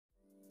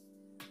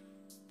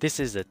This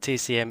is the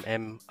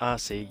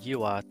TCMMRC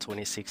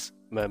UR26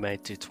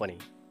 Mermaid 220.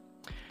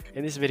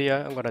 In this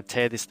video, I'm going to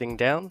tear this thing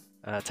down,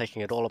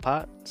 taking it all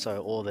apart. So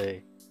all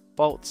the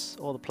bolts,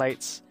 all the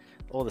plates,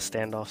 all the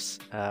standoffs,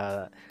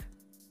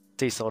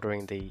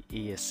 desoldering the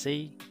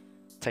ESC,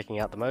 taking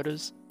out the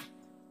motors,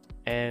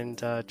 and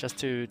just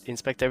to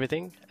inspect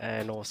everything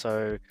and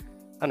also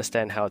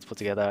understand how it's put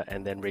together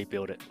and then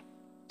rebuild it.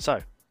 So,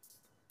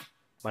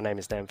 my name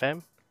is Dan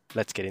Pham.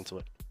 Let's get into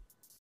it.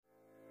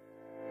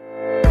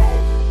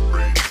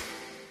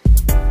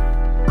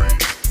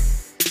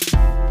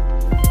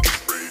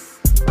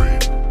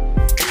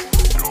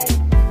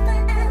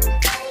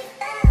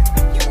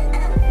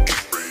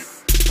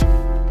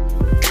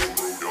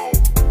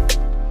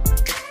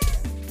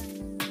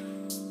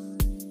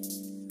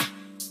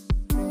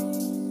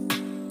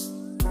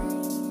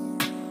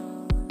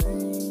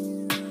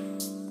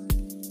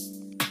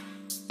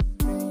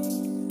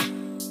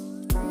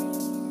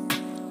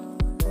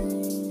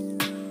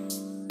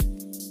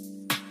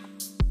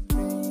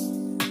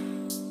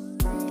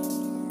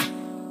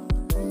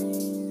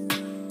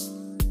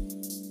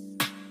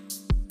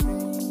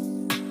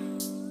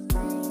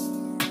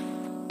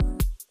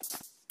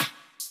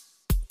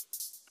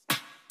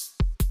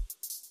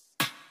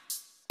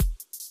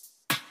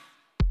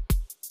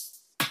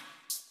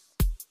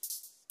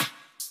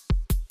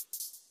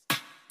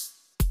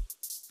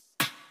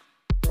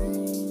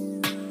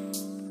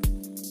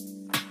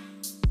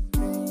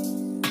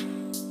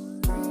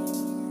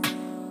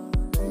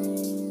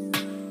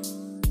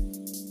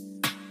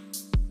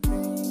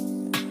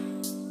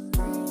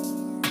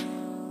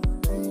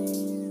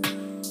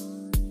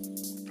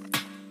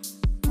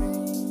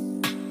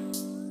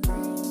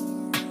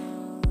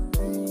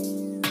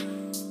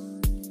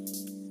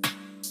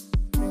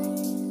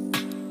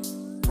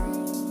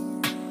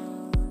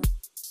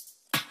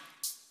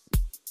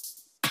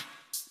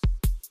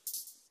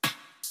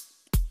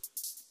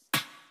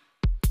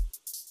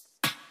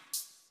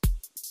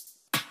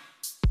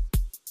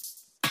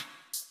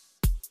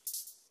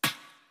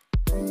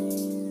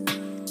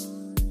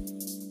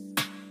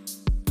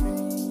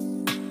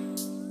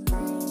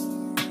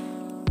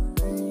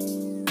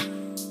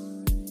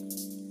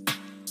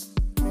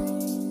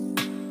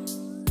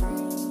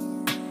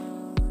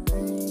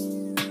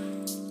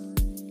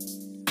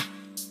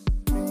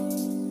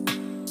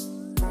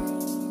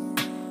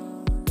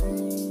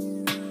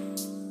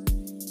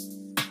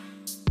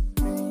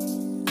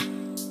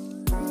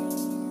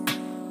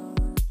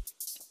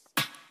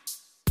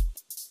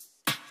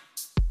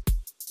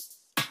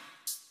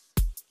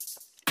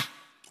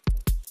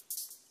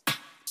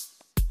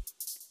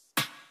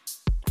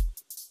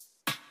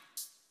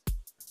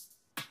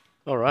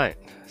 Alright,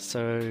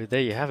 so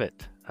there you have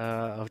it.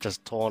 I've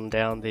just torn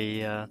down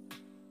the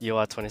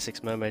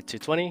UR26 Mermaid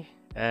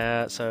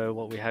 220. So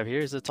what we have here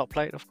is the top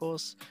plate, of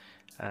course.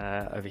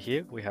 Over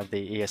here we have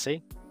the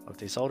ESC. I've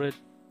desoldered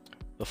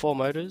the 4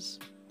 motors.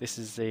 This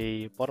is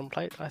the bottom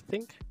plate, I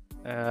think,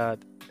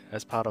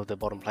 as part of the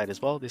bottom plate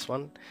as well. This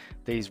one,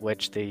 these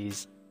wedge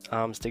these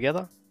arms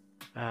together.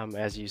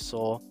 As you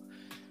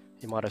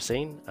might have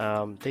seen,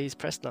 these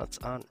press nuts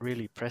aren't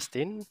really pressed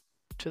in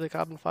to the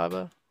carbon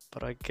fiber,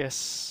 but I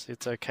guess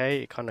it's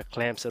okay. It kind of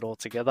clamps it all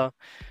together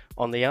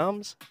on the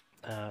arms.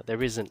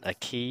 There isn't a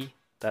key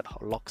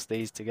that locks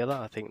these together.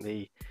 I think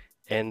the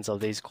ends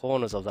of these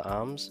corners of the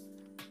arms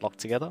lock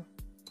together.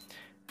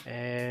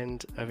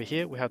 And over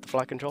here we have the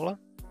flight controller,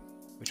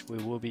 which we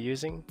will be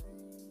using,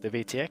 the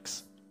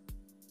VTX.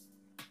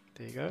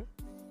 There you go.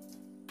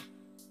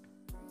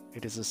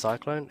 It is a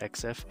Cyclone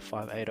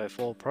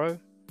XF5804 Pro.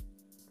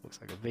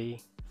 Looks like a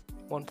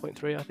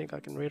V1.3, I think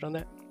I can read on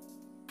that.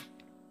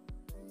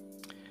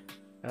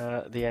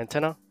 The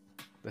antenna,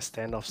 the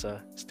standoffs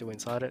are still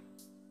inside it.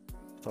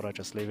 Thought I'd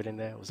just leave it in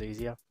there, it was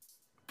easier.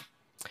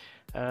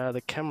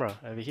 The camera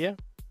over here,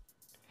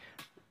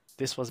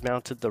 this was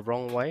mounted the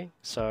wrong way,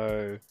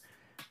 so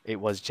it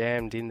was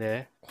jammed in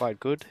there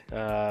quite good.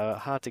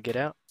 Hard to get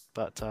out,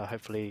 but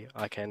hopefully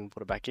I can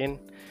put it back in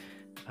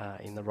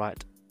the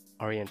right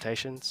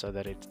orientation so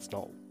that it's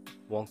not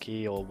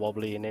wonky or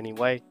wobbly in any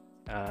way,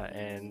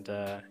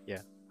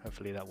 yeah,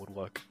 hopefully that would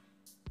work.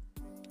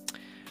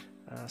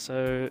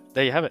 So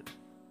there you have it,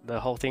 the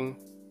whole thing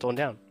torn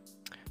down.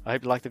 I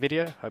hope you liked the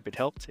video, hope it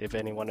helped. If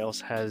anyone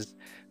else has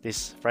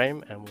this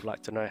frame and would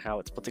like to know how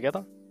it's put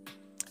together,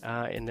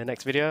 in the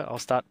next video I'll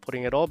start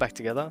putting it all back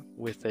together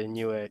with the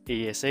newer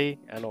ESC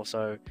and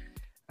also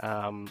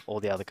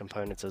all the other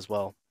components as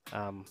well.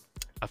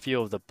 A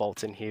few of the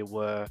bolts in here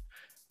were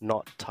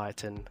not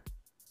tightened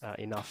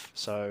enough,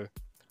 so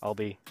I'll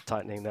be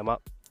tightening them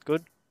up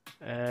good.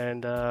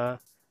 And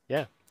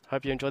yeah,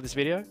 hope you enjoyed this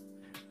video.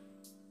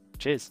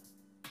 Cheers.